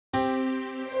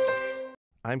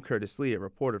I'm Curtis Lee, a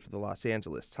reporter for the Los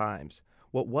Angeles Times.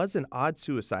 What was an odd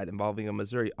suicide involving a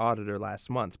Missouri auditor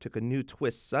last month took a new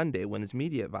twist Sunday when his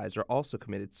media advisor also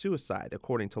committed suicide,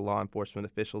 according to law enforcement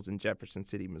officials in Jefferson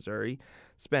City, Missouri.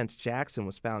 Spence Jackson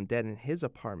was found dead in his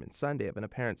apartment Sunday of an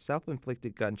apparent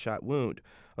self-inflicted gunshot wound.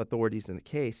 Authorities in the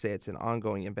case say it's an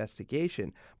ongoing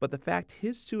investigation, but the fact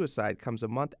his suicide comes a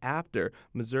month after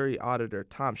Missouri auditor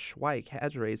Tom Schweik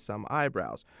has raised some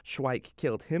eyebrows. Schweik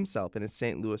killed himself in his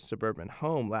St. Louis suburban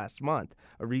home last month.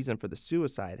 A reason for the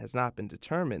suicide has not been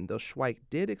determined, though Schweik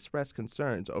did express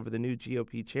concerns over the new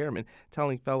GOP chairman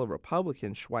telling fellow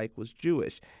Republicans Schweik was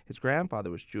Jewish. His grandfather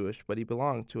was Jewish, but he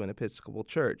belonged to an Episcopal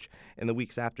church. In the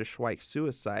weeks after Schweik's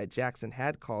suicide, Jackson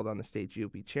had called on the state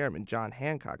GOP chairman, John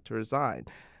Hancock, to resign.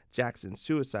 Jackson's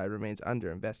suicide remains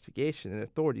under investigation, and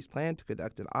authorities plan to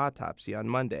conduct an autopsy on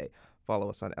Monday. Follow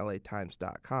us on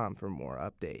LAtimes.com for more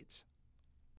updates.